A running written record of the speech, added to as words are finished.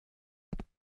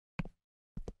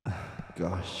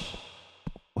gosh,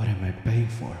 what am I paying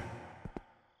for?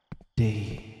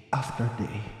 Day after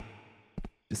day,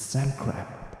 the same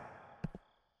crap.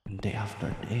 And day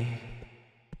after day,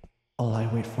 all I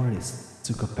wait for is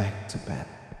to go back to bed.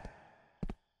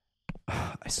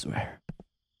 I swear,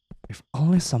 if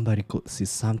only somebody could see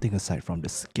something aside from the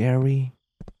scary,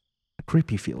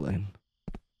 creepy feeling.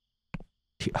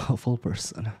 The awful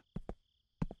person.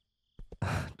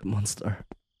 The monster.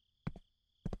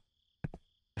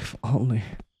 If only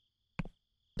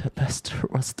that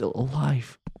bastard was still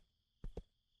alive,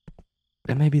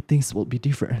 then maybe things would be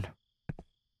different.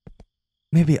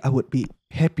 Maybe I would be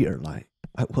happier like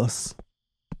I was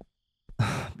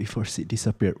before she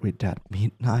disappeared with that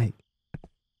midnight.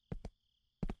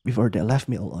 Before they left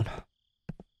me alone.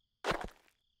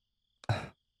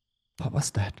 What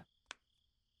was that?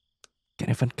 Can't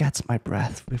even catch my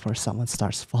breath before someone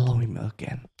starts following me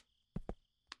again.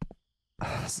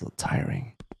 So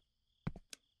tiring.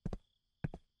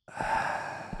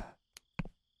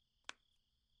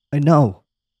 I know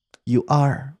you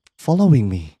are following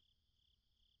me.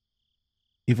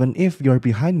 Even if you're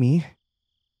behind me,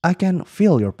 I can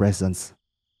feel your presence.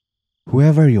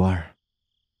 Whoever you are.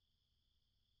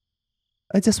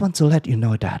 I just want to let you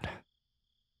know that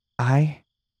I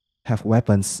have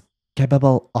weapons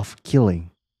capable of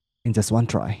killing in just one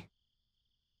try.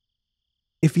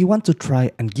 If you want to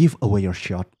try and give away your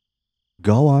shot,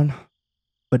 go on,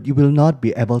 but you will not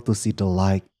be able to see the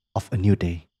light of a new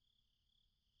day.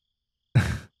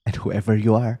 And whoever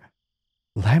you are,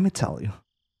 let me tell you,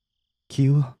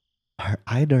 you are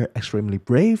either extremely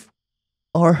brave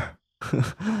or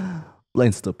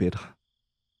plain stupid.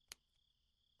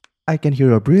 I can hear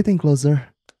your breathing closer.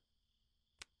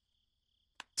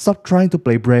 Stop trying to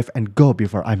play brave and go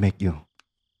before I make you.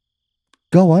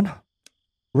 Go on.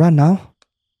 Run now.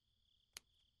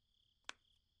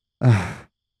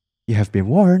 You have been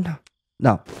warned.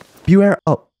 Now, beware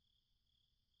of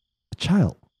a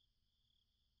child.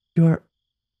 You're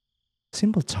a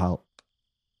simple child.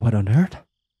 What on earth?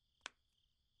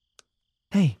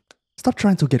 Hey, stop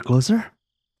trying to get closer.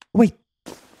 Wait.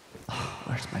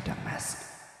 Where's my damn mask?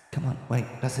 Come on, wait.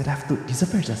 Does it have to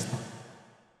disappear just now?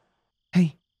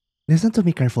 Hey, listen to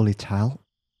me carefully, child.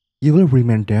 You will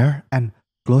remain there and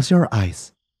close your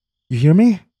eyes. You hear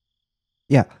me?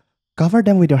 Yeah, cover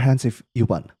them with your hands if you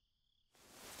want.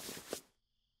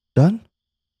 Done?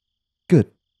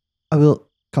 Good. I will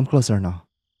come closer now.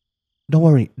 Don't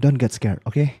worry, don't get scared,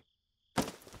 okay?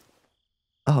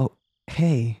 Oh,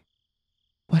 hey.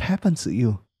 What happened to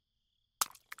you?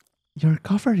 You're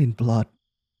covered in blood.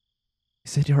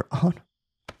 Is it your own?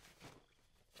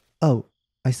 Oh,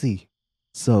 I see.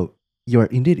 So, you are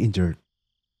indeed injured.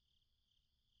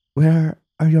 Where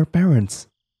are your parents?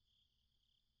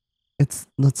 It's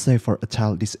not safe for a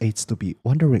child this age to be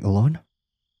wandering alone.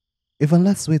 Even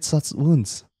less with such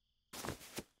wounds.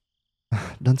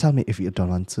 Don't tell me if you don't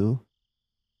want to.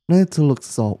 No need to look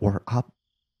so worked up.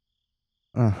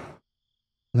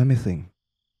 Let me think.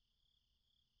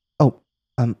 Oh,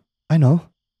 I know.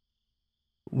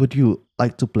 Would you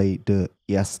like to play the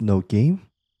yes-no game?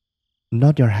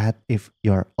 Nod your head if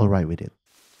you're alright with it.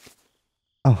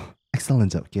 Oh,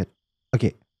 excellent job, kid.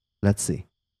 Okay, let's see.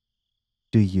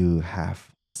 Do you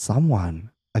have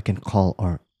someone I can call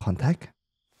or contact?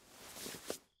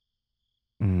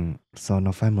 So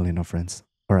no family, no friends.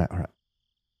 Alright.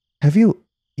 Have you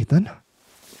eaten?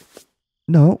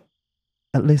 No.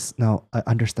 At least now I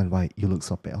understand why you look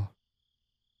so pale.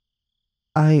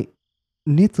 I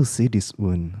need to see this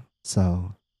wound,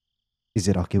 so is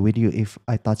it okay with you if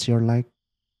I touch your leg?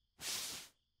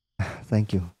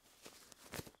 Thank you.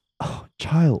 Oh,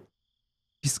 child,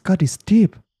 this cut is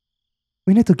deep.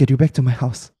 We need to get you back to my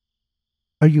house.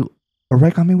 Are you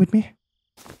alright coming with me?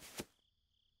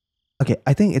 Okay,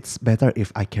 I think it's better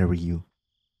if I carry you.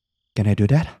 Can I do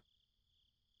that?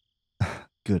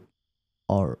 Good.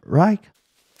 Alright.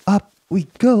 Up we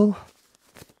go.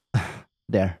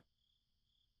 There.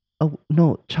 Oh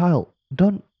no, child,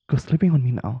 don't go sleeping on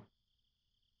me now.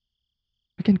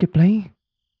 We can keep playing.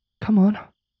 Come on.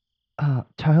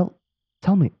 Child,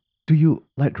 tell me, do you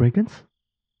like dragons?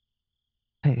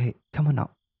 Hey, come on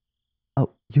now. Oh,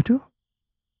 you do?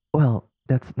 Well,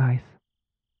 that's nice.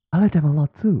 I like them a lot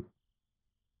too.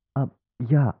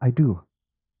 Yeah, I do.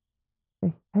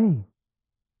 Hey, don't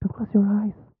close your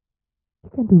eyes. You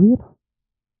can do it.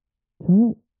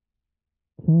 Child,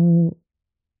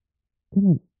 come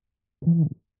on.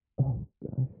 Oh,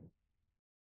 gosh.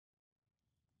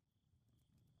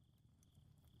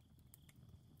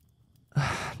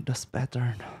 This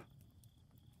pattern.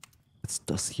 It's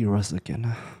those heroes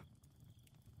again.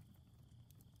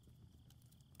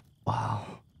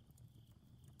 Wow.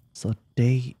 So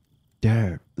they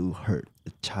dare to hurt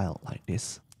a child like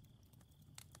this.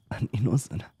 An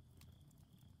innocent.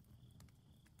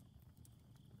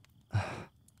 I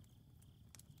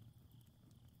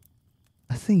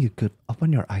think you could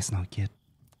open your eyes now, kid.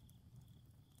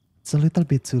 It's a little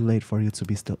bit too late for you to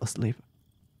be still asleep.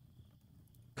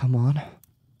 Come on.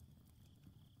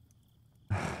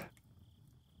 I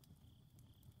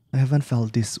haven't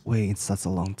felt this way in such a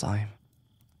long time.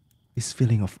 This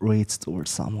feeling of rage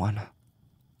towards someone.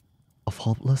 Of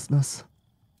hopelessness.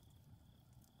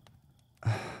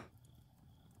 I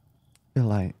feel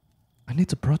like I need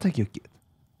to protect you, kid.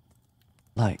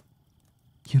 Like,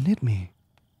 you need me.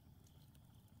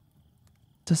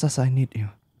 Just as I need you.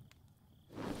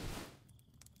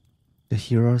 The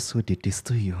heroes who did this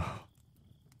to you.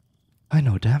 I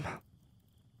know them.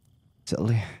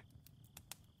 Sadly,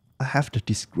 I have the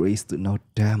disgrace to know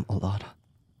them a lot.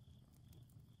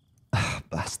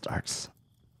 Bastards.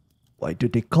 Why do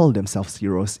they call themselves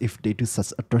heroes if they do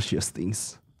such atrocious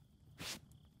things?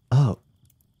 Oh,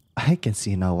 I can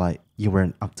see now why you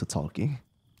weren't up to talking.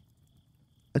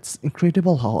 It's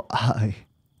incredible how I,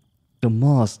 the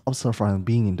most observant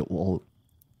being in the world,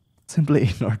 simply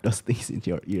ignore those things in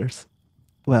your ears.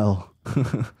 Well,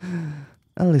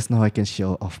 at least now I can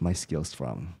show off my skills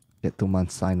from that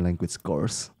 2-month sign language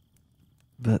course.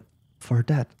 But for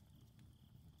that,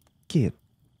 kid,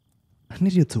 I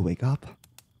need you to wake up.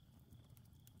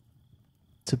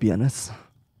 To be honest,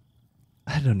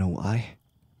 I don't know why,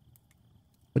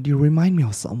 but you remind me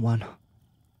of someone.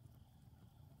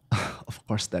 Of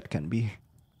course that can be.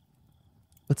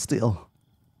 But still.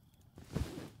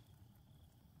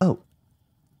 Oh,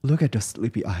 look at those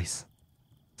sleepy eyes.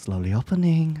 Slowly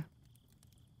opening.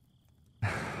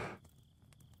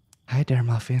 Hi there,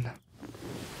 Muffin.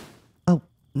 Oh,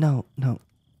 no.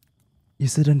 You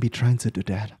shouldn't be trying to do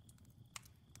that.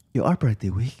 You are pretty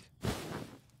weak.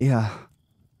 Yeah,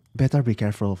 better be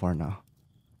careful for now.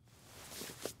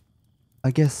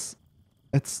 I guess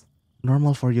it's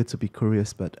normal for you to be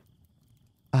curious, but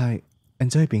I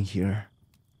enjoy being here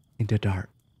in the dark.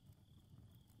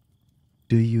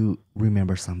 Do you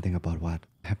remember something about what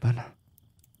happened?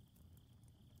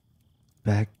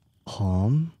 Back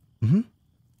home?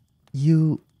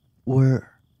 You were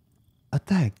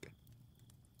attacked.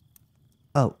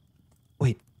 Oh,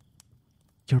 wait.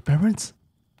 Your parents?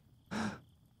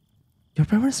 Your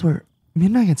parents were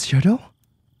Midnight and Shadow?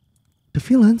 The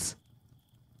villains?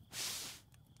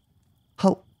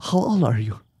 How old are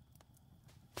you?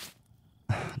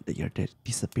 The year they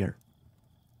disappeared.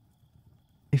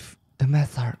 If the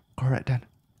maths are correct then.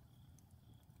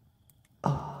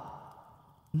 Oh,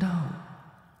 no,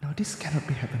 this cannot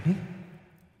be happening.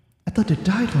 I thought they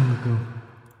died long ago.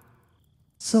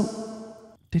 So,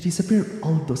 they disappeared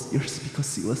all those years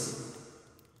because she was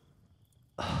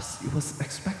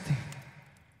expecting.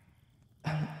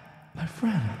 And my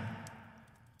friend,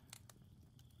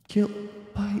 killed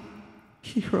by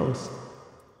heroes.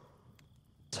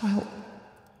 Child.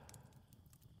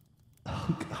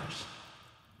 Oh gosh.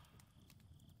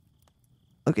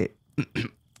 Okay.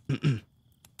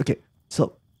 Okay,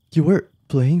 so you were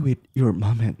playing with your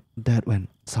mom and dad when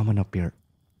someone appeared.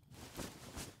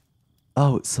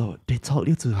 Oh, so they told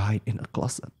you to hide in a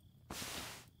closet.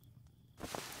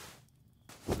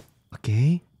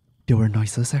 Okay, there were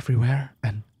noises everywhere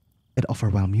and it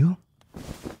overwhelmed you.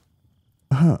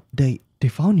 They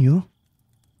found you.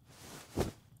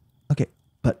 Okay,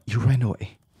 but you ran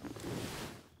away.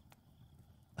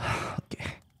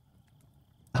 Okay.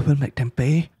 I will make them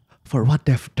pay for what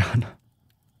they've done.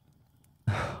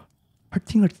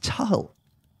 Hurting a child.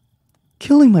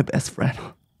 Killing my best friend.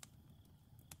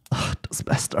 Those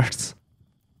bastards.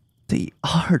 They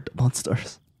are the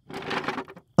monsters.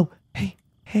 Oh, hey.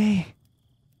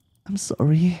 I'm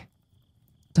sorry.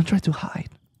 Don't try to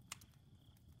hide.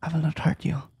 I will not hurt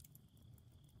you.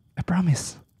 I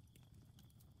promise.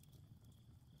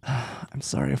 I'm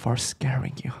sorry for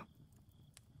scaring you.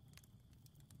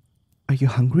 Are you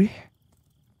hungry?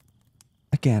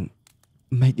 I can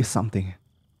make you something.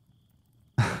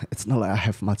 It's not like I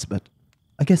have much, but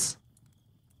I guess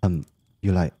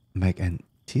you like mac and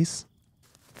cheese?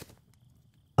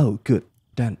 Oh, good.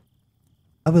 Then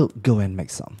I will go and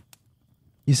make some.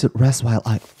 You should rest while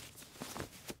I...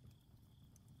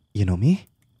 You know me?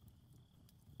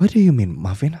 What do you mean,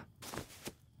 Muffin?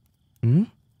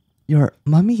 Your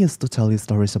mommy used to tell you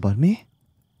stories about me?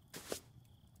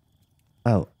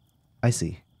 Oh, I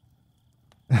see.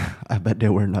 I bet they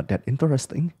were not that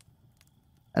interesting.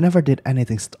 I never did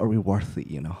anything story-worthy,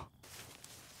 you know.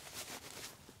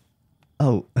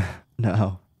 Oh,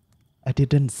 no. I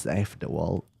didn't save the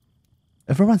world.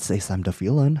 Everyone says I'm the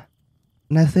villain.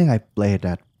 And I think I played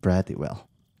that pretty well.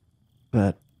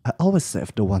 But I always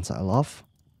save the ones I love.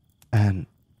 And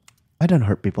I don't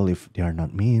hurt people if they are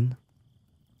not mean.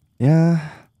 Yeah,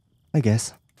 I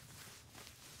guess.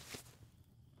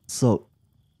 So,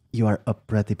 you are a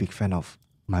pretty big fan of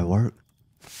my work?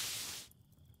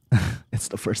 It's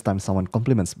the first time someone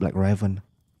compliments Black Raven.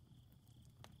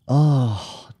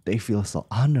 Oh, they feel so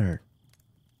honored.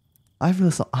 I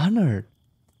feel so honored.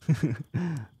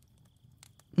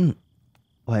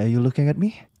 Why are you looking at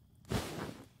me?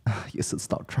 You should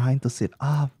stop trying to sit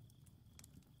up.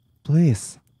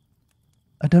 Please.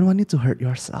 I don't want you to hurt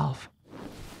yourself.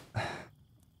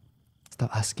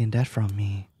 Stop asking that from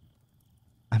me.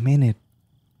 I mean it.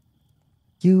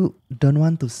 You don't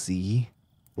want to see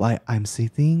why I'm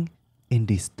sitting in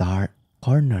this dark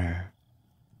corner.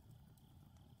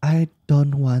 I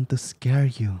don't want to scare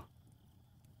you.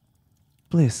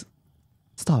 Please,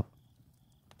 stop.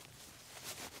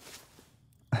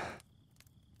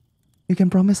 You can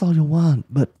promise all you want,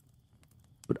 but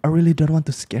I really don't want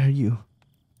to scare you.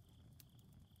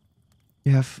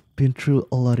 You have been through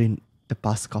a lot in the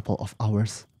past couple of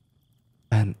hours,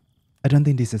 and I don't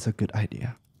think this is a good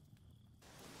idea.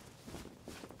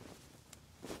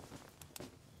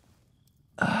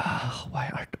 Why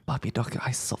are the puppy dog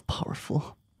eyes so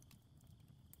powerful?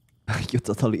 You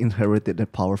totally inherited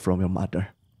that power from your mother.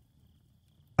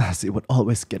 She would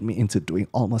always get me into doing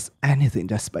almost anything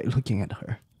just by looking at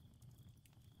her.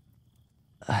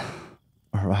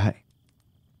 Alright.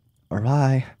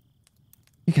 Alright.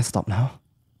 You can stop now.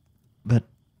 But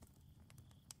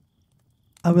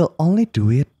I will only do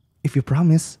it if you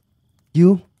promise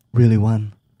you really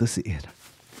want to see it.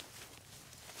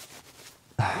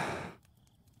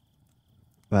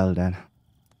 Well then,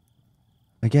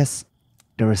 I guess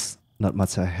there is not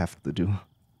much I have to do,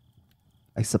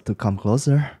 except to come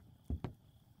closer.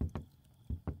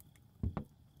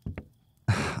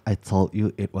 I told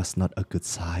you it was not a good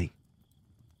sign.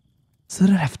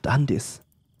 Shouldn't have done this.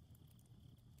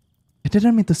 I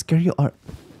didn't mean to scare you or...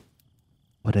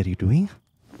 What are you doing?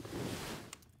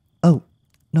 Oh,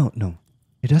 no.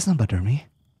 It doesn't bother me.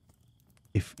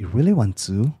 If you really want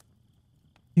to,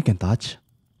 you can touch.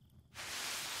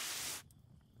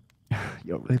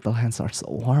 Your little hands are so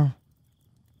warm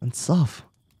and soft.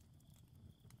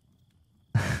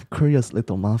 Curious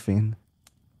little muffin.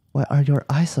 Why are your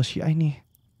eyes so shiny?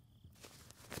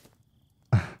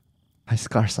 My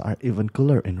scars are even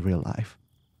cooler in real life.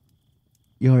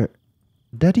 Your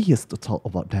daddy used to talk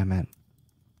about them and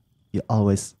you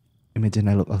always imagine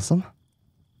I look awesome.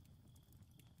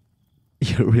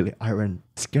 You really aren't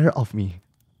scared of me,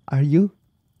 are you?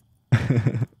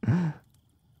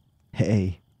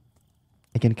 Hey,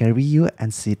 I can carry you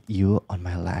and sit you on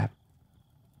my lap.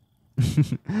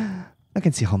 I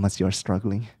can see how much you're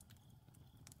struggling.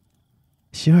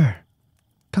 Sure,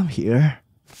 come here.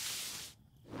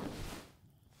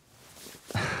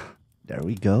 There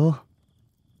we go.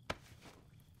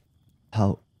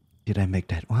 How did I make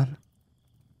that one?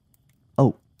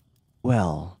 Oh,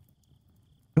 well,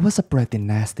 it was a pretty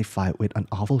nasty fight with an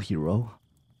awful hero.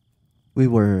 We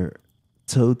were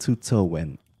toe to toe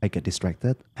when I get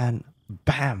distracted and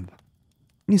bam!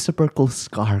 New super cool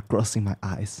scar crossing my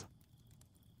eyes.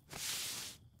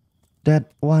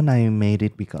 That one I made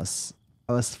it because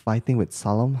I was fighting with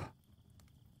Salom.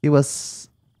 He was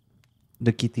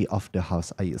the kitty of the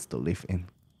house I used to live in.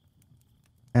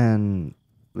 And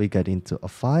we got into a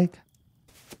fight.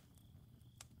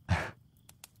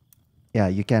 Yeah,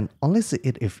 you can only see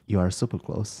it if you are super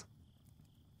close.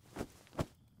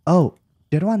 Oh,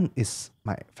 that one is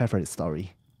my favorite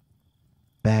story.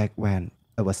 Back when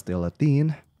I was still a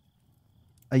teen,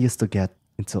 I used to get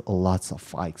into lots of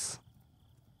fights.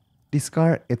 This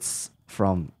card, it's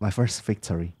from my first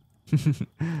victory.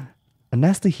 A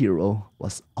nasty hero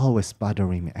was always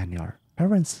bothering me and your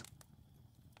parents.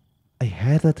 I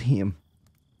hated him.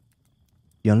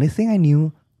 The only thing I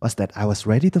knew was that I was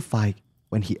ready to fight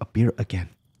when he appeared again.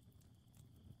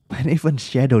 When even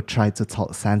Shadow tried to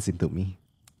talk sense into me,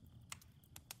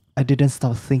 I didn't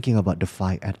stop thinking about the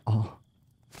fight at all.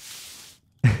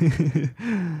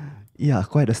 Yeah,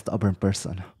 quite a stubborn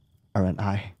person, aren't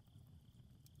I?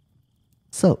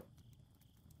 So,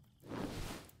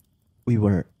 we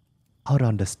were out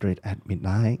on the street at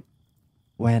midnight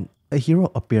when a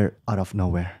hero appeared out of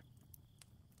nowhere.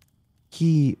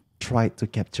 He tried to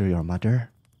capture your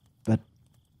mother, but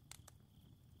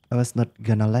I was not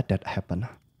gonna let that happen.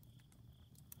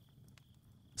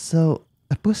 So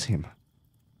I pushed him,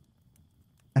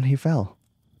 and he fell,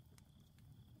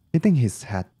 hitting his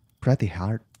head pretty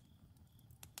hard.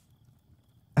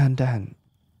 And then,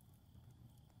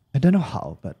 I don't know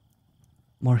how, but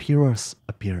more heroes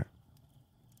appear.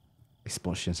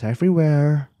 Explosions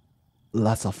everywhere,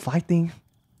 lots of fighting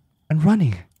and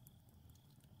running.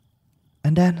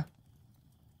 And then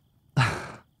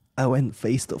I went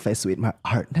face to face with my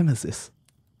art nemesis.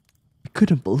 I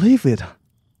couldn't believe it.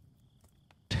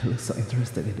 They look so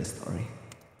interested in the story.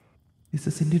 This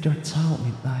is indeed our child,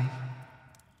 Midnight.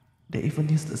 They even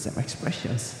use the same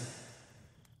expressions.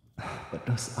 But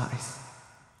those eyes,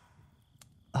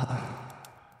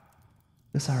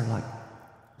 those are like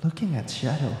looking at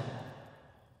shadow.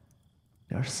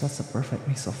 They are such a perfect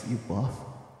mix of you both.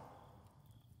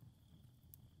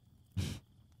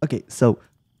 Okay, so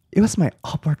it was my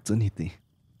opportunity.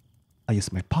 I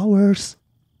used my powers,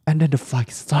 and then the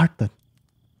fight started.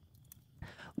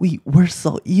 We were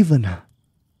so even.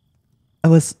 I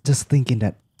was just thinking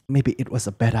that maybe it was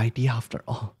a bad idea after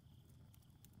all.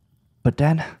 But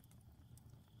then,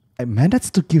 I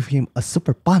managed to give him a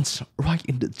super punch right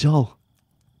in the jaw.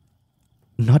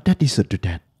 Not that you should do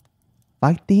that.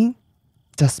 Fighting,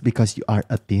 just because you are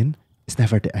a teen, is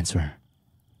never the answer.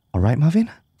 Alright,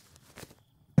 Marvin?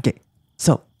 Okay,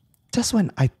 so, just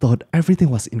when I thought everything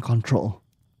was in control,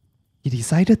 he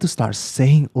decided to start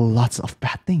saying lots of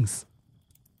bad things.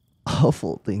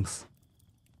 Awful things.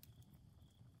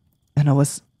 And I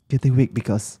was getting weak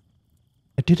because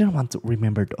I didn't want to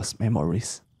remember those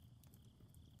memories.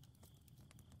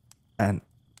 And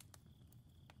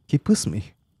he pushed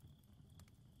me,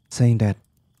 saying that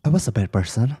I was a bad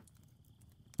person,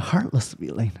 a heartless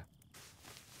villain.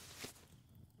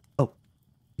 Oh,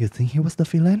 you think he was the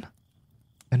villain?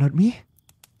 And not me?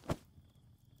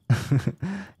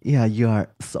 Yeah, you are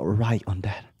so right on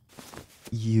that.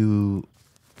 You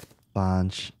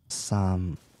punch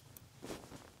some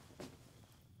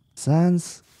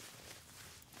sense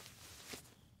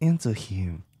into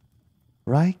him,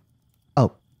 right?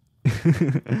 Oh,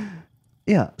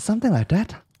 yeah, something like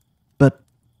that. But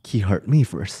he hurt me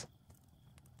first,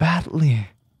 badly.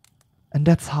 And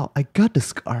that's how I got the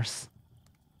scars,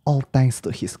 all thanks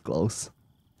to his clothes.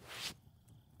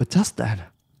 But just then,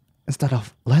 instead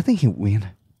of letting him win,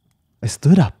 I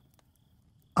stood up.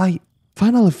 I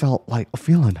finally felt like a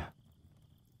villain.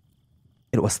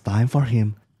 It was time for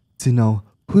him to know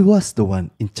who was the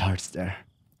one in charge there.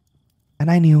 And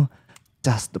I knew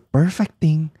just the perfect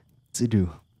thing to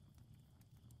do.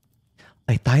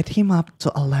 I tied him up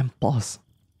to a lamppost,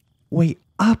 way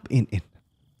up in it.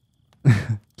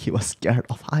 He was scared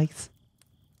of heights.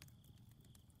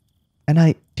 And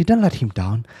I didn't let him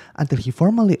down until he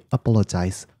formally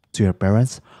apologized to your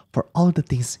parents for all the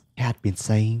things he had been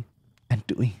saying and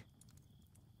doing.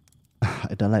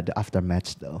 I don't like the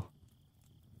aftermatch though.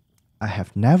 I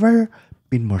have never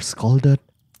been more scolded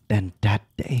than that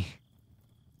day.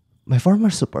 My former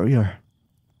superior,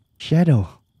 Shadow,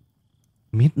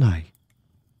 Midnight,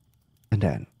 and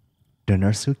then the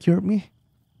nurse who cured me.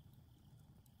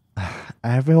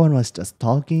 Everyone was just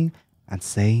talking and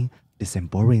saying the same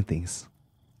boring things.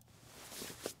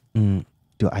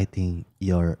 Do I think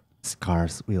your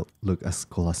scars will look as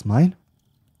cool as mine?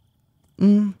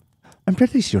 I'm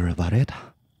pretty sure about it.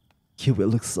 You will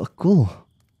look so cool.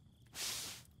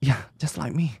 Yeah, just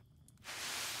like me.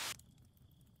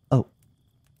 Oh,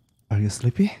 are you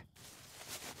sleepy?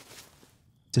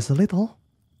 Just a little?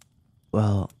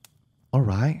 Well,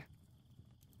 alright.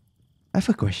 I have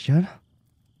a question.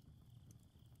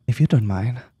 If you don't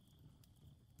mind.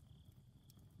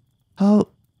 How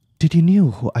did you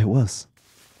know who I was?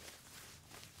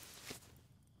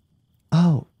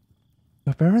 Oh,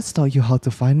 your parents taught you how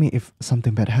to find me if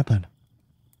something bad happened.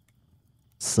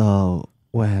 So,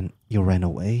 when you ran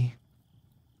away,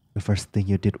 the first thing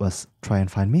you did was try and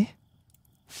find me?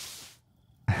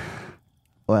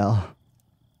 Well,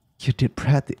 you did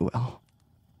pretty well.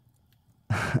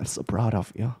 I'm so proud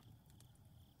of you.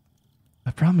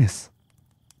 I promise,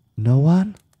 no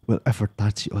one will ever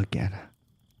touch you again.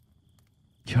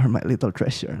 You're my little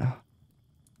treasure now.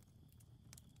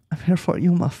 I'm here for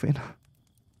you, Muffin.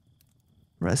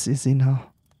 Rest easy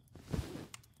now.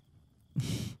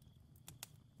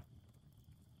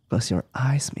 Close your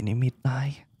eyes, Mini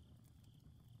Midnight.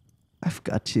 I've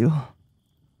got you.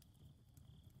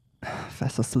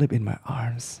 Fast asleep in my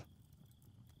arms.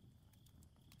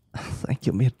 Thank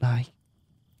you, Midnight,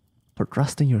 for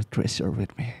trusting your treasure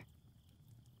with me.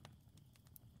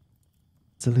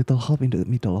 It's a little hope in the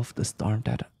middle of the storm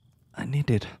that I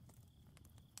needed.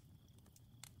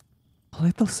 A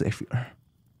little savior.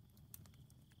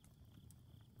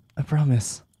 I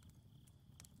promise,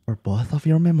 for both of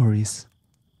your memories,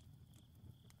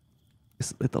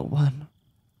 this little one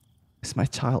is my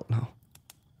child now.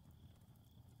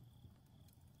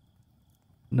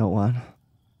 No one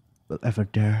will ever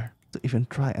dare to even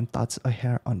try and touch a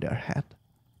hair on their head.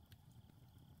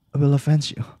 I will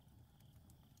avenge you.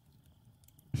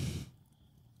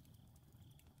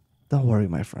 Don't worry,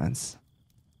 my friends.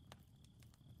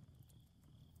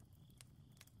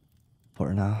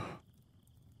 For now,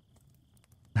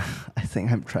 I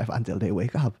think I'm trapped until they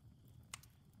wake up.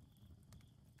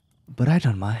 But I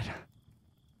don't mind.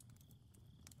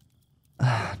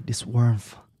 This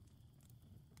warmth.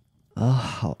 Oh,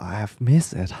 how I have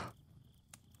missed it.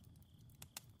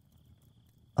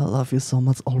 I love you so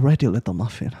much already, little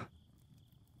muffin.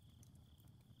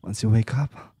 Once you wake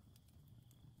up,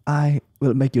 I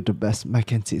will make you the best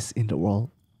mac and cheese in the world.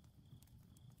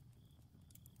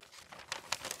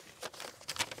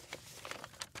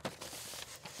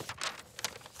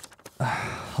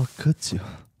 How could you?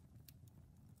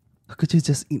 How could you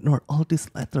just ignore all these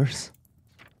letters?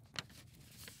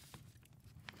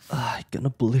 I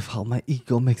cannot believe how my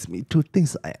ego makes me do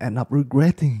things I end up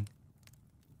regretting.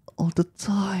 All the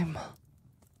time.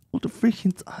 All the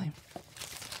freaking time.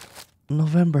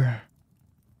 November.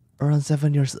 Around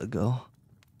 7 years ago.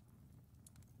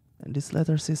 And this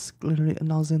letter is clearly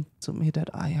announcing to me that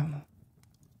I am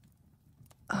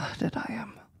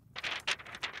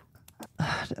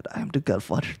the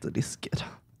godfather to this kid.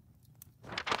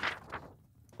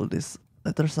 All these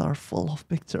letters are full of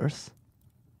pictures,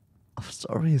 of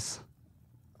stories.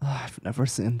 I've never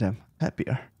seen them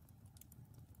happier.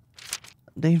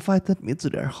 They invited me to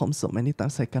their home so many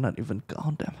times I cannot even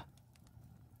count them.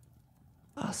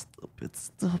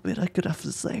 Stupid, I could have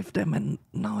saved them and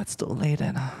now it's too late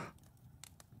and I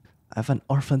have an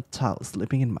orphan child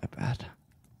sleeping in my bed.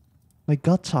 My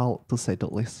godchild, to say the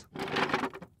least.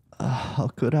 How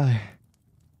could I?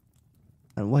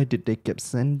 And why did they keep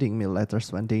sending me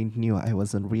letters when they knew I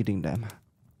wasn't reading them?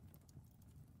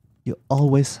 You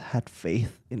always had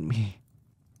faith in me,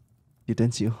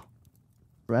 didn't you,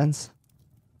 friends?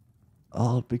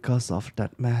 All because of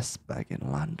that mess back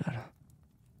in London.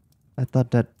 I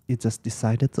thought that you just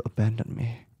decided to abandon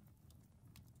me.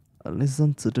 I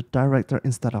listened to the director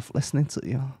instead of listening to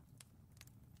you.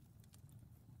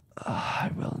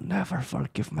 I will never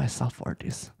forgive myself for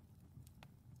this.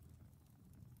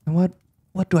 And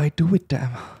what do I do with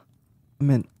them? I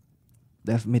mean,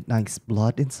 they have Midnight's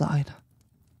blood inside.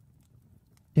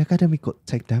 The Academy could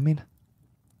take them in.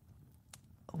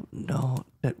 Oh no,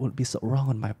 that would be so wrong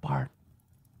on my part.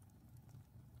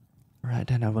 Right,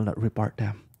 then I will not report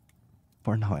them.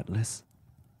 For now at least.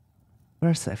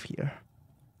 We're safe here.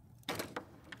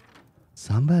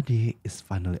 Somebody is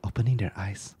finally opening their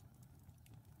eyes.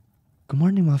 Good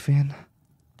morning, Muffin.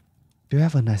 Do you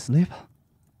have a nice sleep?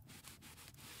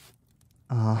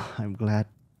 I'm glad.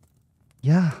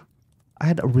 Yeah, I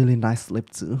had a really nice sleep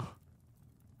too.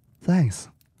 Thanks.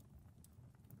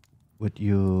 Would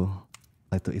you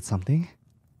like to eat something?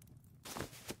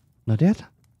 Not yet?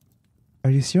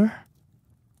 Are you sure?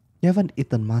 You haven't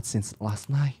eaten much since last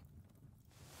night.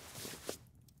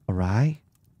 Alright,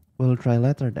 we'll try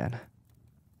later then.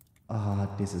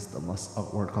 This is the most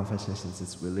awkward conversation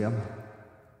since William.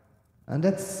 And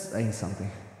that's saying something.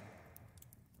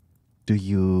 Do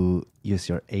you use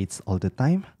your aids all the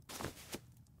time?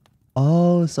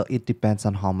 Oh, so it depends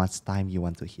on how much time you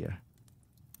want to hear.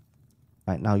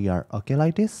 Right now you are okay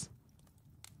like this?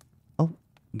 Oh,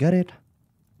 got it.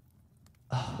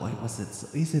 Oh, why was it so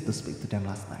easy to speak to them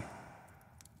last night?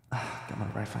 Come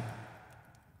on, right, fine.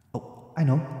 Oh, I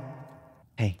know.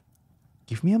 Hey,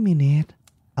 give me a minute.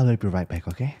 I will be right back,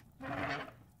 okay?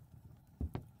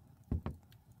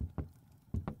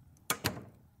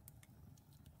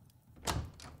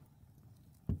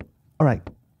 Alright,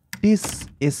 this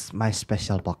is my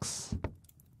special box.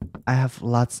 I have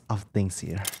lots of things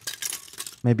here.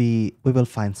 Maybe we will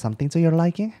find something to your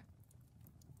liking?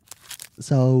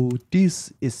 So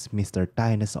this is Mr.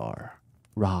 Dinosaur.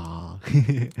 Raw.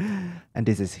 And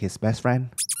this is his best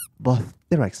friend, both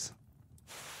T-Rex.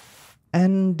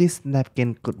 And this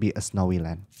napkin could be a snowy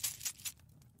land.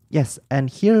 Yes, and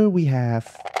here we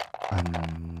have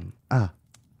a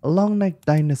long-necked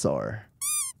dinosaur.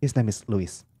 His name is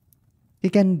Louis. He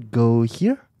can go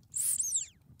here.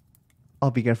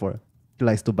 Oh, be careful. He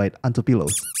likes to bite onto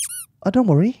pillows. Oh, don't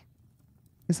worry.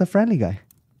 He's a friendly guy.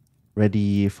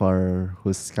 Ready for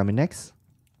who's coming next?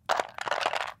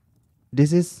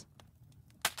 This is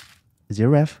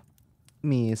giraffe.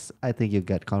 Miss, I think you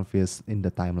got confused in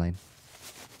the timeline.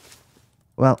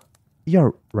 Well,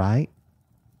 you're right.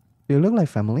 Do you look like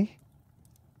family?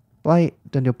 Why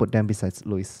don't you put them beside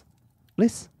Louis?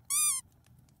 Please?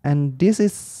 And this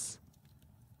is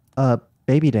a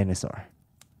baby dinosaur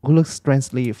who looks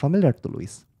strangely familiar to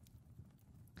Louis.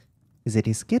 Is it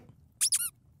his kid?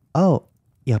 Oh,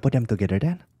 yeah, put them together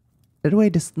then. That way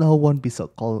the snow won't be so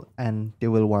cold and they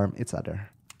will warm each other.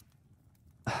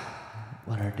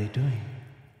 What are they doing?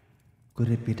 Could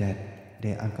it be that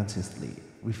they unconsciously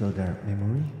reveal their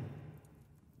memory?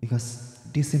 Because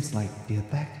this seems like the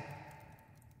attack.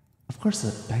 Of course,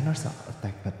 the dinosaur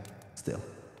attack, but still.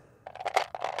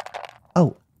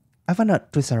 Oh, I found a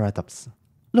Triceratops.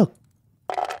 Look.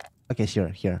 Okay, sure,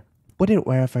 here. Put it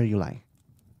wherever you like.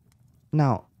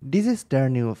 Now, this is their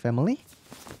new family?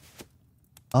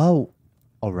 Oh,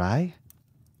 alright.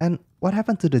 And what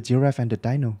happened to the giraffe and the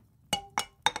dino?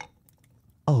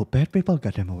 Oh, bad people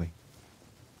got them away.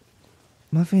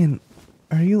 Muffin,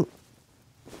 are you...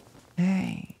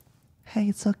 Hey,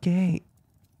 it's okay.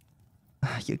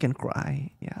 You can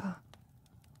cry, yeah.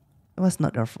 It was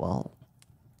not your fault.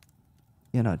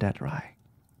 You know that, right?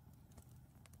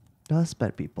 Those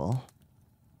bad people,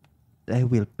 they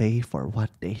will pay for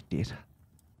what they did.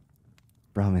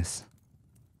 Promise.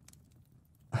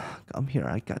 Come here,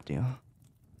 I got you.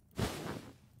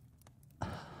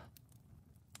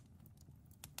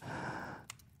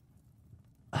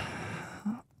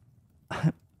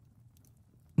 I'm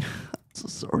so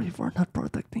sorry for not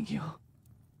protecting you.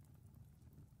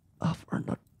 For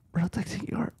not protecting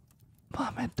your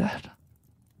mom and dad.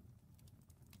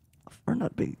 For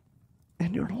not being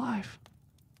in your life.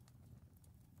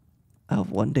 I hope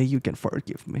one day you can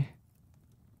forgive me.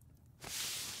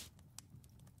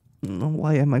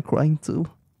 Why am I crying too?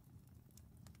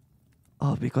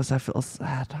 Oh, because I feel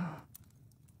sad.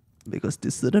 Because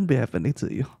this shouldn't be happening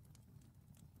to you.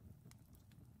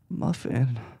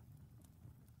 Muffin,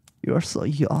 you are so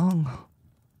young.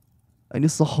 And you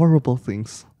saw horrible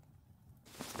things.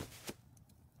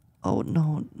 Oh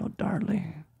no,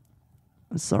 darling.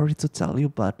 I'm sorry to tell you,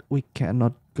 but we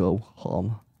cannot go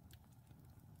home.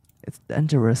 It's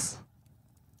dangerous.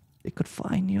 They could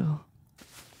find you.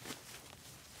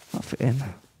 Muffin,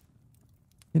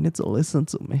 you need to listen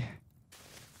to me.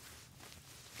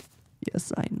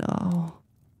 Yes, I know.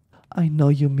 I know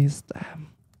you miss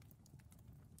them.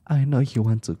 I know you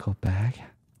want to go back.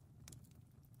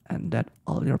 And that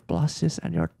all your plushies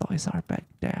and your toys are back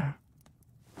there.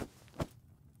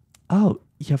 Oh,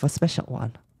 you have a special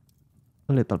one.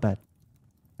 A little bit.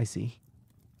 I see.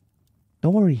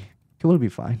 Don't worry, he will be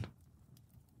fine.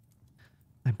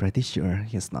 I'm pretty sure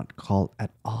he's not cold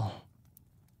at all.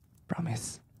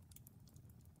 Promise.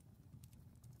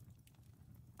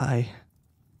 I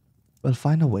will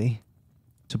find a way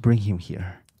to bring him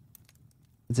here.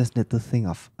 I just need to think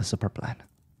of a super plan.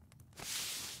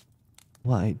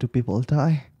 Why do people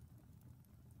die?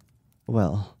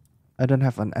 Well, I don't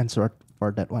have an answer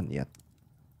for that one yet.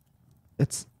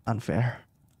 It's unfair.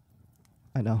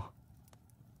 I know.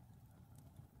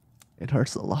 It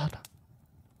hurts a lot.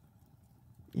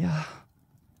 Yeah.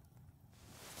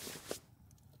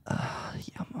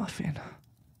 Yeah, Muffin.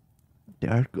 They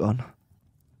are gone.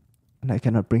 And I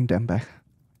cannot bring them back.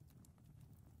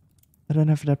 I don't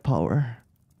have that power.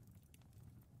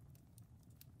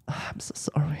 I'm so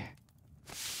sorry.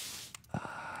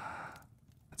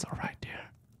 It's alright, dear.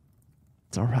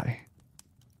 It's alright.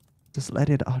 Just let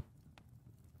it out.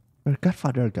 Your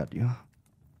godfather got you.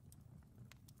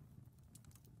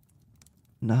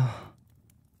 Now,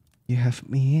 you have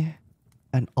me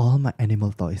and all my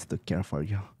animal toys to care for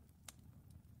you.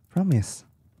 Promise.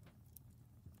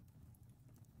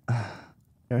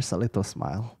 There's a little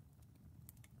smile.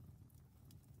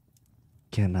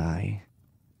 Can I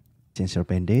change your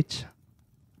bandage?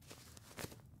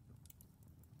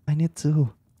 I need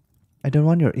to. I don't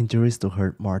want your injuries to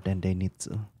hurt more than they need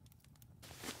to.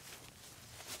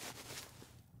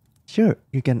 Sure,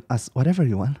 you can ask whatever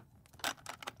you want.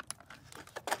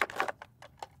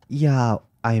 Yeah,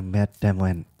 I met them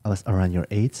when I was around your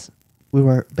age. We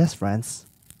were best friends,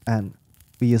 and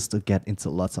we used to get into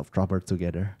lots of trouble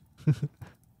together.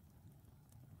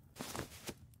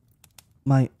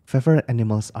 My favorite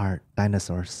animals are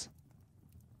dinosaurs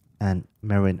and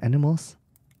marine animals.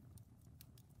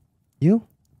 You?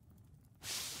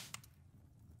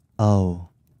 Oh,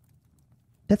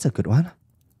 that's a good one.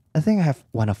 I think I have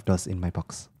one of those in my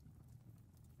box.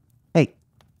 Hey,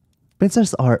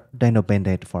 pincers or dino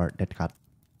band-aid for that cut.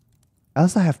 I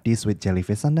also have these with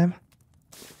jellyfish on them.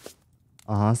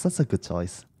 Oh, such a good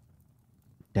choice.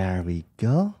 There we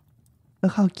go.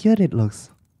 Look how cute it looks.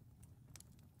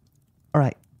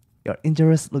 Alright, your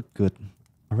injuries look good.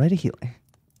 Already healing.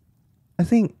 I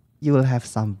think you will have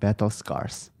some battle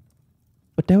scars.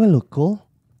 But they will look cool.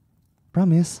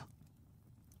 Promise.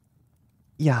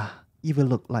 Yeah, you will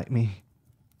look like me.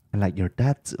 And like your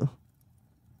dad too.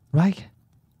 Right?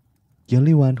 The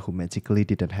only one who magically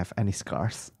didn't have any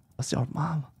scars was your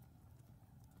mom.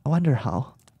 I wonder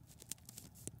how.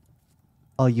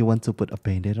 Oh, you want to put a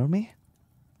band-aid on me?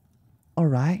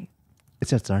 Alright.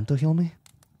 It's your turn to heal me.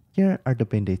 Here are the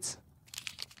band-aids.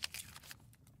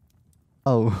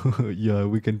 Oh, yeah,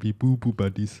 we can be boo-boo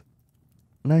buddies.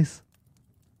 Nice.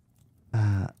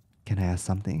 Can I ask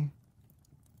something?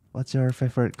 What's your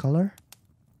favorite color?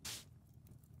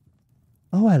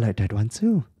 Oh, I like that one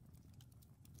too.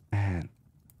 And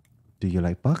do you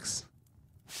like bugs?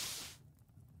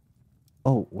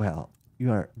 Oh, well,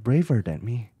 you are braver than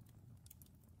me.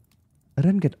 I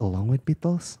don't get along with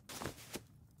beetles.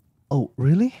 Oh,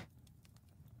 really?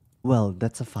 Well,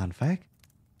 that's a fun fact.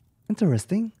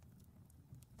 Interesting.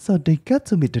 So they got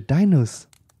to meet the dinos.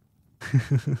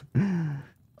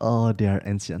 Oh, they are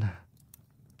ancient.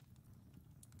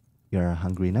 You're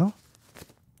hungry now?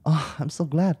 Oh, I'm so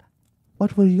glad.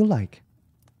 What will you like?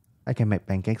 I can make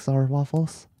pancakes or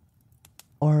waffles.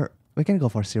 Or we can go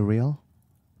for cereal.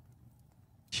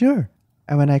 Sure.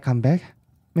 And when I come back,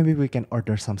 maybe we can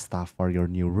order some stuff for your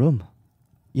new room.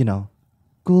 You know,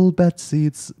 cool bed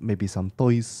sheets, maybe some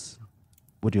toys.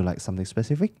 Would you like something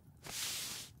specific?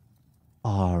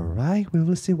 Alright, we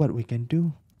will see what we can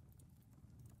do.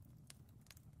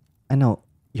 I know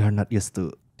you're not used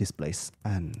to this place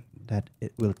and that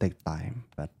it will take time,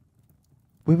 but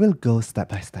we will go step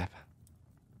by step.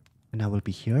 And I will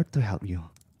be here to help you.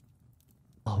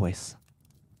 Always.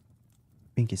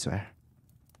 Pinky swear.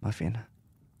 Muffin.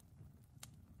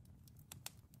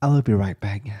 I will be right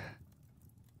back.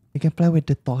 You can play with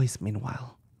the toys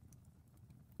meanwhile.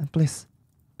 And please,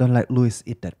 don't let Louis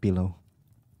eat that pillow.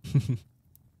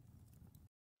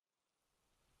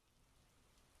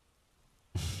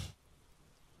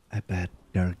 I bet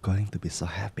they're going to be so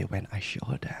happy when I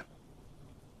show them.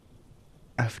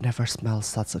 I've never smelled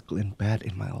such a clean bed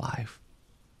in my life.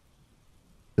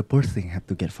 The poor thing had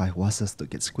to get 5 washes to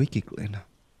get squeaky clean.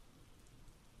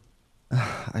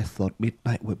 I thought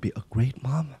Midnight would be a great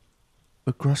mom.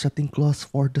 A crocheting clothes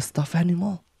for the stuffed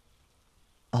animal.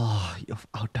 Oh, you've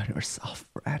outdone yourself,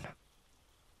 friend.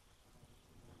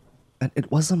 And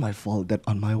it wasn't my fault that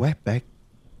on my way back,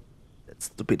 that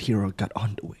stupid hero got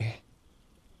on the way.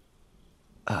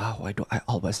 Why do I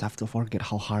always have to forget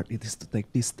how hard it is to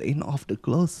take this stain off the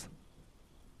clothes?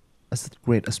 I should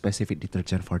create a specific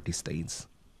detergent for these stains.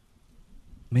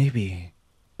 Maybe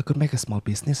I could make a small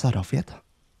business out of it.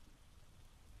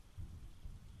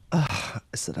 I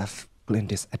should have cleaned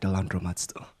this at the laundromat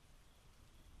too.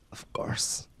 Of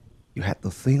course, you had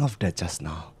to think of that just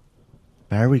now.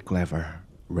 Very clever,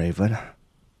 Raven.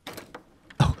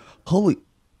 Oh, holy...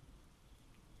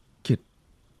 Kid,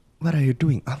 what are you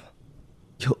doing?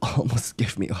 You almost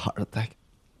gave me a heart attack.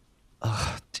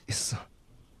 Oh, jeez.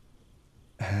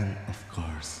 And of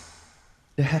course,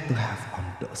 they had to have on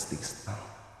those things now.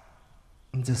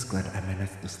 I'm just glad I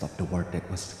managed to stop the word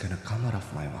that was gonna come out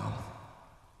of my mouth.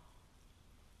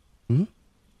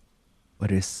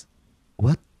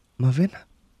 What, Marvin?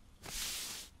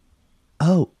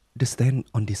 Oh, the stain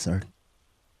on this shirt.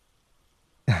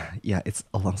 Yeah, it's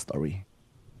a long story.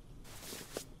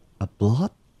 A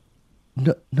blood?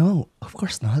 No, of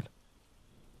course not.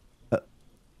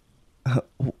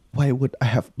 Why would I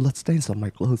have bloodstains on my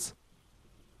clothes?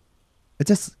 I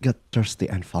just got thirsty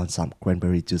and found some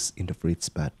cranberry juice in the fridge,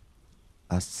 but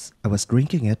as I was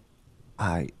drinking it,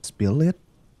 I spilled it.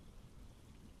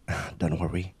 Don't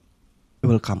worry, it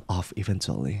will come off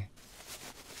eventually.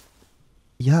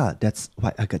 Yeah, that's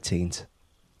why I got changed.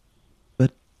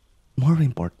 But more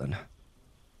important,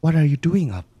 what are you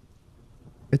doing up?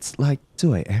 It's like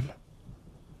 2 a.m.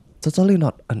 Totally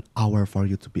not an hour for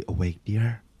you to be awake,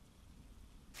 dear.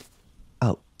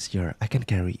 Oh, sure, I can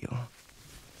carry you.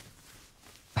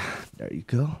 There you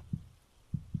go.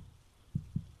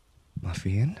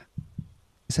 Muffin,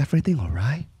 is everything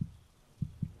alright?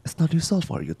 It's not usual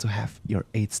for you to have your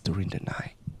aids during the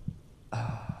night.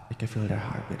 I can feel their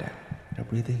heartbeat and their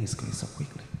breathing is going so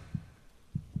quickly.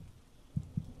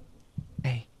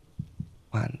 Hey,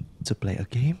 want to play a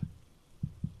game?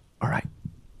 Alright,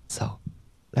 so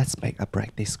let's make a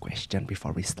practice question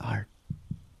before we start.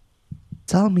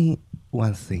 Tell me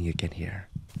one thing you can hear.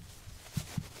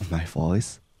 My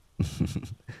voice?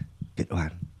 Good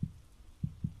one.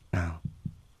 Now,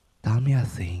 tell me a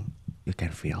thing you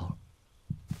can feel.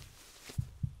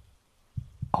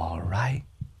 Alright.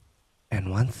 And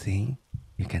one thing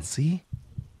you can see?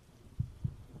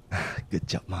 Good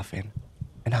job, Muffin.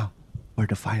 And now, for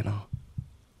the final.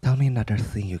 Tell me another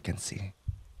thing you can see.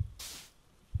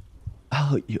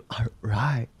 Oh, you are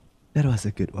right. That was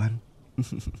a good one.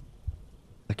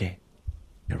 Okay,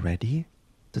 you ready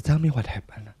to tell me what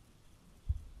happened?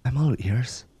 I'm all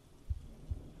ears.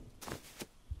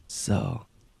 So,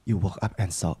 you woke up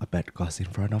and saw a bad ghost in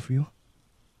front of you?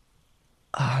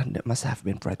 That must have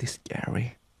been pretty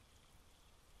scary.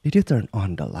 Did you turn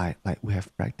on the light like we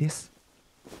have practiced?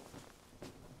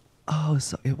 Oh,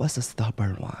 so it was a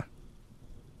stubborn one.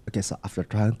 Okay, so after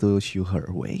trying to shoo her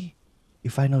away, you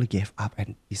finally gave up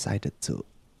and decided to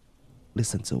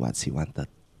listen to what she wanted.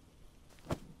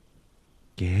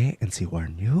 Okay, and she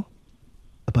warned you?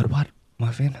 About what,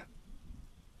 Muffin?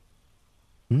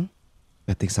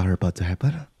 Bad things are about to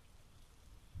happen?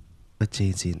 A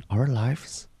change in our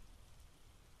lives?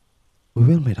 We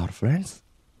will meet our friends?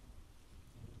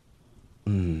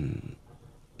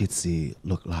 Did she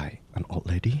look like an old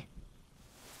lady?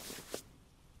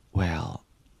 Well,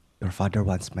 your father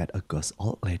once met a ghost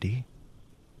old lady.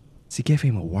 She gave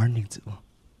him a warning too.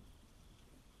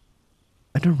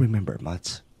 I don't remember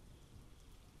much.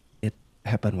 It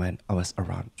happened when I was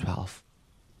around 12.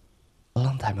 A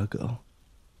long time ago.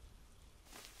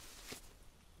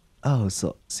 Oh,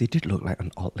 so she did look like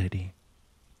an old lady.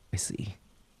 I see.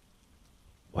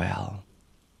 Well,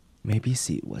 maybe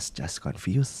she was just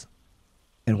confused.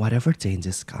 And whatever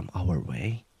changes come our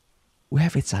way, we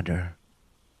have each other.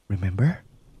 Remember?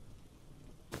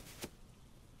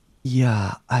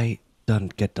 Yeah, I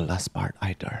don't get the last part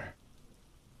either.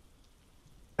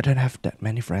 I don't have that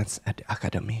many friends at the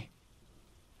academy.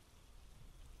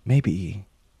 Maybe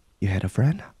you had a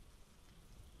friend?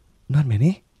 Not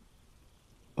many?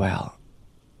 Well,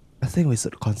 I think we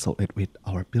should consult it with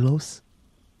our pillows.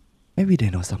 Maybe they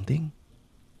know something.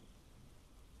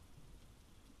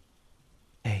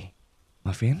 Hey,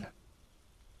 Muffin,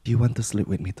 do you want to sleep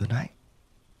with me tonight?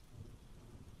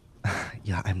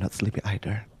 Yeah, I'm not sleepy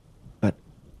either, but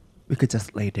we could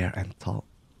just lay there and talk.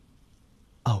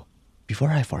 Oh, before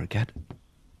I forget,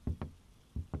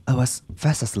 I was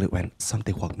fast asleep when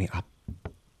something woke me up.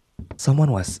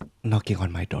 Someone was knocking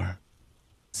on my door.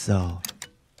 So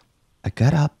I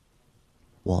got up,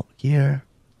 walked here,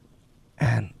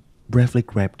 and bravely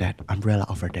grabbed that umbrella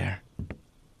over there.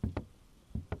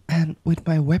 And with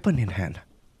my weapon in hand,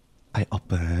 I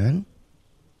opened.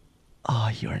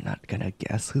 Oh, you're not gonna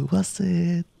guess who was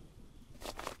it.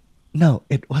 No,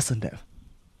 it wasn't them.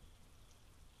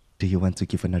 Do you want to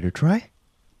give another try?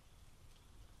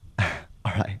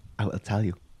 Alright, I will tell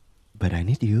you. But I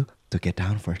need you to get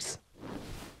down first.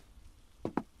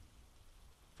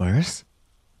 First,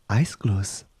 eyes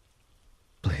closed.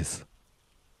 Please.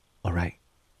 Alright,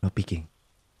 no peeking.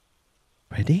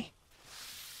 Ready?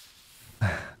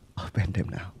 Open them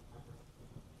now.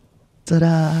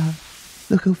 Ta-da!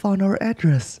 Look who found our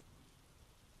address.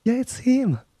 Yeah, it's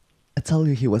him. I told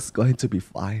you he was going to be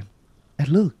fine. And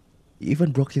look, he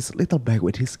even broke his little bag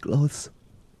with his clothes.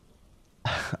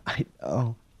 I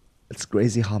know. It's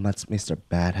crazy how much Mr.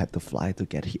 Bad had to fly to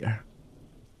get here.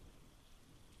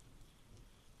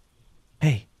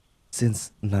 Hey,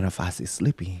 since none of us is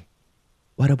sleepy,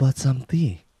 what about some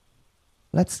tea?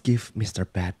 Let's give Mr.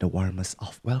 Bad the warmest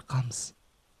of welcomes.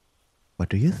 What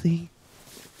do you think?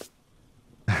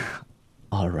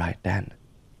 Alright then.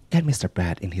 Get Mr.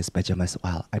 Bad in his pajamas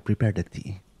while I prepare the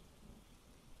tea.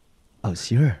 Oh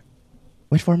sure.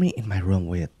 Wait for me in my room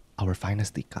with our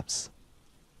finest teacups.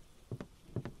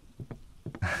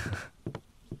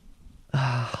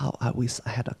 How I wish I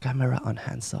had a camera on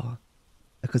hand so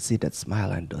I could see that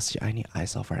smile and those shiny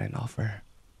eyes over and over.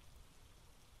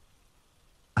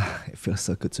 It feels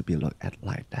so good to be looked at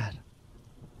like that.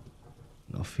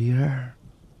 No fear,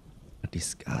 no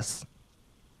disgust,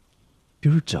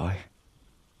 pure joy.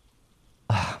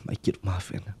 My cute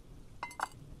muffin.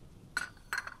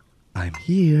 I'm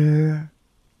here.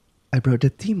 I brought the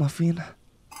tea, Muffin.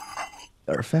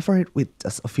 Your favorite with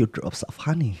just a few drops of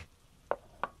honey.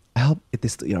 I hope it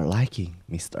is to your liking,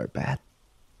 Mr. Bad.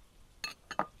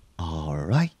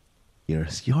 Alright,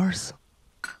 here's yours.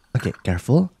 Okay,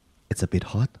 careful. It's a bit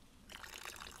hot.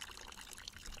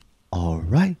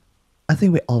 Alright, I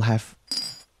think we all have...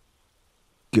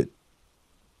 Good.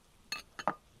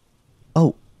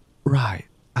 Oh, right.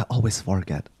 I always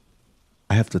forget.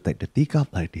 I have to take the teacup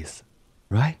like this,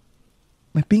 right?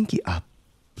 My pinky up.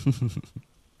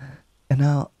 And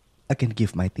now I can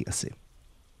give my tea a sip.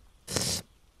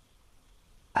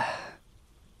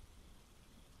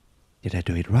 Did I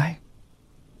do it right?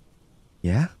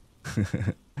 Yeah?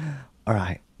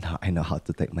 Alright, now I know how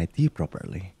to take my tea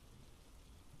properly.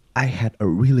 I had a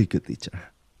really good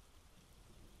teacher.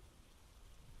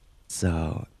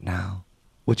 So now,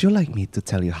 would you like me to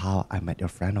tell you how I met your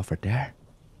friend over there?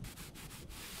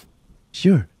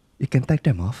 Sure, you can take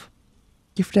them off.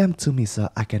 Give them to me so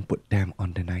I can put them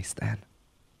on the nightstand.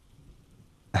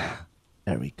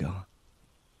 There we go.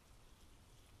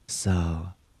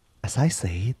 So, as I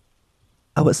said,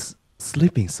 I was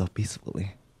sleeping so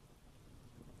peacefully.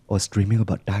 I was dreaming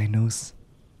about dinos,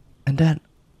 And then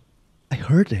I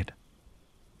heard it.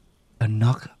 A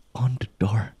knock on the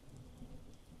door.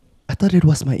 I thought it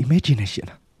was my imagination.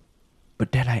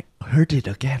 But then I heard it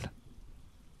again.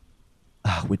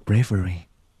 With bravery,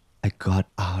 I got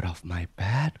out of my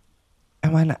bed.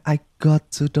 And when I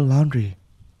got to the laundry,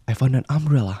 I found an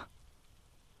umbrella.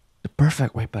 The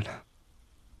perfect weapon.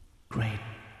 Great,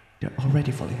 they're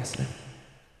already falling asleep.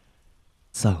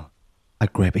 So I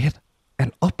grabbed it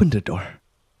and opened the door.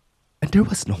 And there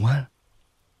was no one.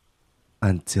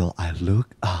 Until I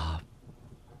looked up.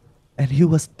 And he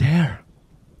was there.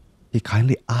 He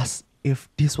kindly asked if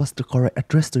this was the correct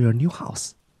address to your new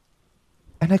house.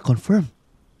 And I confirmed.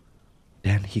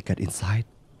 Then he got inside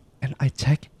and I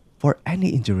checked for any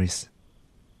injuries.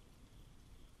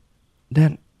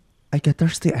 Then I got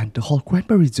thirsty and the whole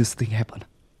cranberry juice thing happened.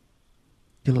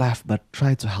 He laughed but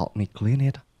tried to help me clean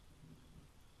it.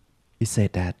 He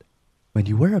said that when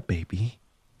you were a baby,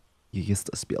 you used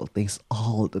to spill things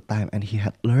all the time and he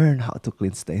had learned how to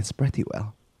clean stains pretty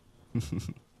well.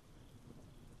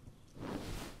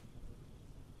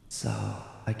 So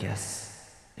I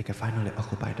guess they can finally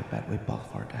occupy the bed we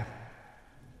bought for them.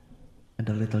 And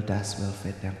the little desk will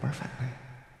fit them perfectly.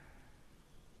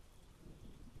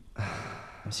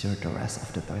 I'm sure the rest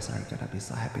of the toys are gonna be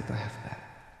so happy to have them.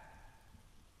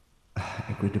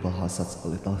 Incredible how such a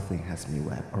little thing has me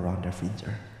wrapped around their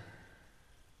finger.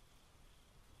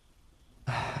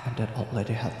 And that old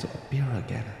lady had to appear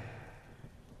again.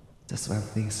 Just when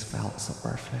things felt so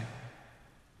perfect.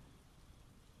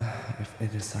 If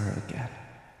it is her again.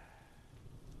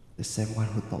 The same one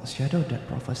who told Shadow that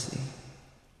prophecy.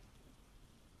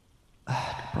 The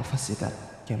prophecy that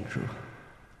came true.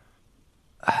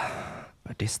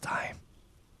 But this time,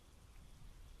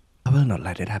 I will not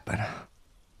let it happen.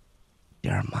 They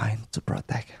are mine to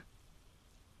protect.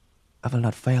 I will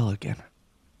not fail again.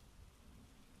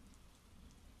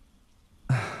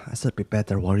 I should be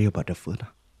better worried about the food.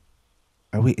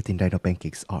 Are we eating dino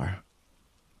pancakes or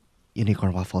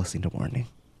unicorn waffles in the morning?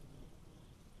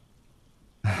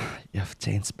 You have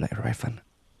changed, Black Raven.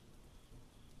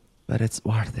 But it's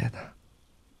worth it.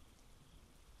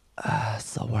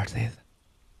 So worth it.